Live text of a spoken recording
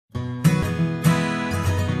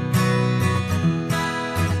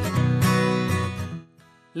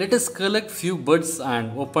Let us collect few buds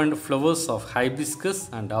and opened flowers of hibiscus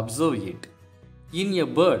and observe it. In a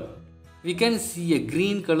bud, we can see a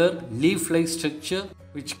green color leaf-like structure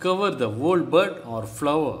which cover the whole bud or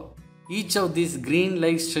flower. Each of these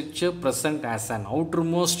green-like structure present as an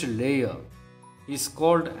outermost layer is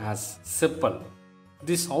called as sepal.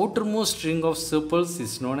 This outermost ring of sepals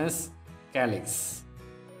is known as calyx.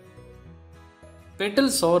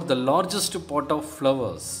 Petals are the largest part of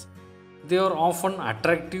flowers. They are often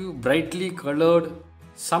attractive, brightly colored,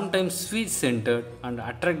 sometimes sweet scented, and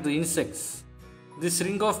attract the insects. This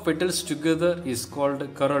ring of petals together is called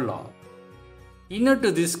corolla. Inner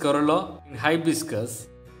to this corolla, in hibiscus,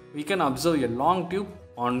 we can observe a long tube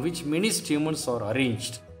on which many stamens are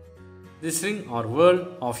arranged. This ring or whorl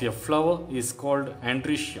of a flower is called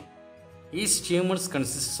androecium. Each stamen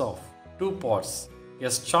consists of two parts,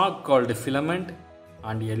 a stalk called filament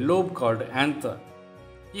and a lobe called anther.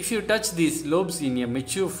 If you touch these lobes in a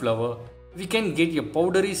mature flower, we can get a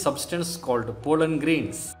powdery substance called pollen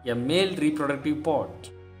grains, a male reproductive part.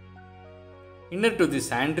 Inner to this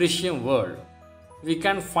androecium whorl, we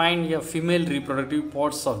can find a female reproductive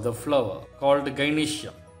parts of the flower called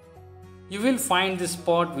gynoecium. You will find this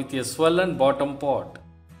part with a swollen bottom part.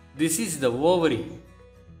 This is the ovary.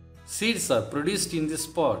 Seeds are produced in this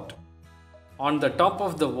part. On the top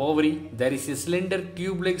of the ovary, there is a slender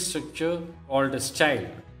tube-like structure called style.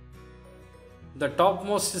 The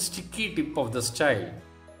topmost sticky tip of the style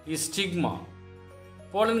is stigma.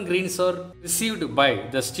 Pollen grains are received by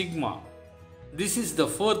the stigma. This is the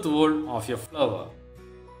fourth whorl of a flower.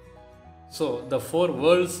 So, the four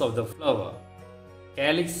whorls of the flower,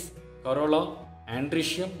 calyx, corolla,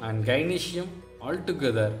 androecium and gynoecium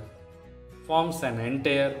altogether forms an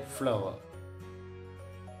entire flower.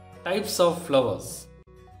 Types of flowers.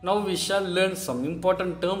 Now we shall learn some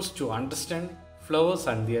important terms to understand flowers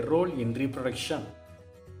and their role in reproduction.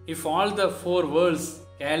 If all the four whorls,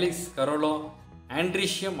 calyx, corolla,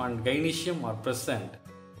 androecium and gynoecium are present,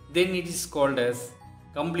 then it is called as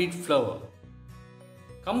complete flower.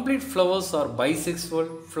 Complete flowers are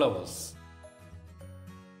bisexual flowers.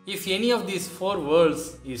 If any of these four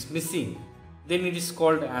whorls is missing, then it is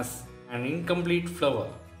called as an incomplete flower.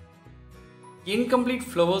 Incomplete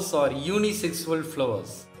flowers are unisexual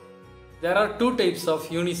flowers. There are two types of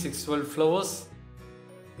unisexual flowers,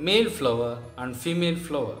 male flower and female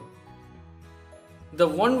flower. The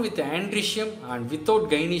one with androecium and without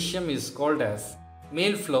gynoecium is called as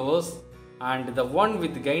male flowers, and the one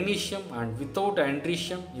with gynoecium and without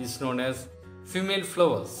androecium is known as female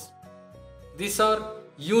flowers. These are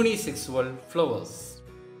unisexual flowers.